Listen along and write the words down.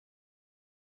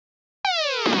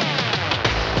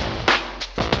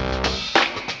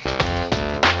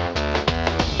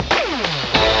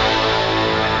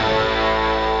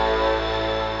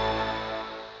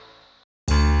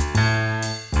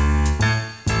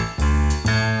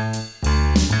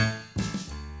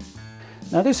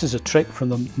Now this is a trick from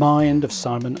the mind of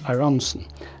Simon Aronson,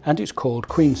 and it's called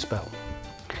Queen Spell.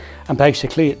 And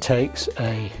basically it takes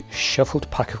a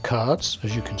shuffled pack of cards.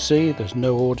 As you can see, there's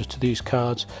no order to these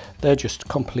cards, they're just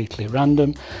completely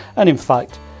random, and in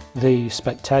fact the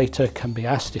spectator can be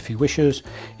asked if he wishes.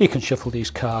 He can shuffle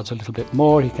these cards a little bit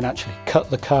more, he can actually cut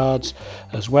the cards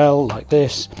as well, like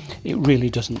this. It really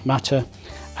doesn't matter.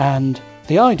 And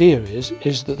the idea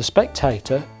is that the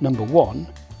spectator, number one,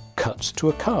 cuts to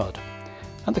a card.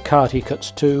 And the card he cuts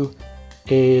to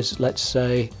is, let's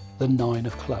say, the 9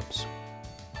 of clubs.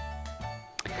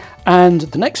 And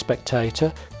the next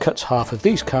spectator cuts half of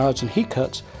these cards and he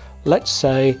cuts, let's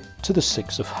say, to the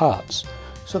 6 of hearts.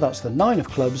 So that's the 9 of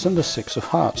clubs and the 6 of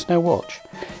hearts. Now watch,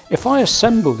 if I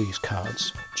assemble these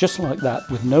cards just like that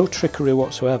with no trickery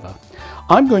whatsoever,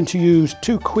 I'm going to use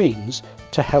 2 queens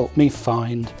to help me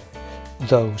find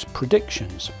those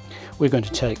predictions. We're going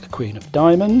to take the Queen of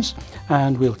Diamonds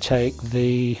and we'll take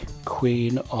the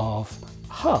Queen of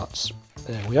Hearts.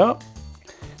 There we are.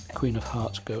 The Queen of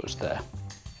Hearts goes there.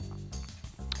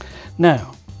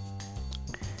 Now,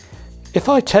 if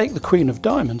I take the Queen of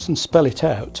Diamonds and spell it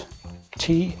out,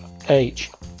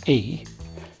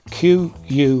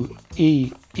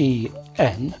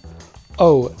 THEQUENOFDIAMOND,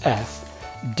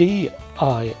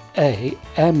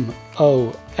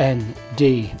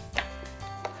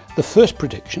 the first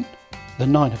prediction, the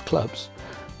 9 of clubs,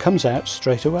 comes out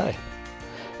straight away.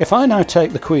 If I now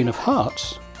take the Queen of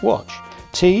Hearts, watch,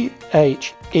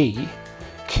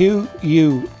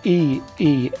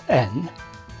 THEQUENOFDIAMOND,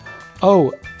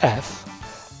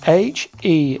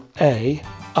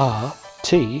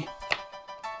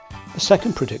 the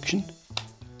second prediction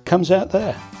comes out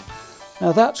there.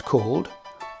 Now that's called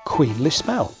Queenly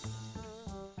Spell.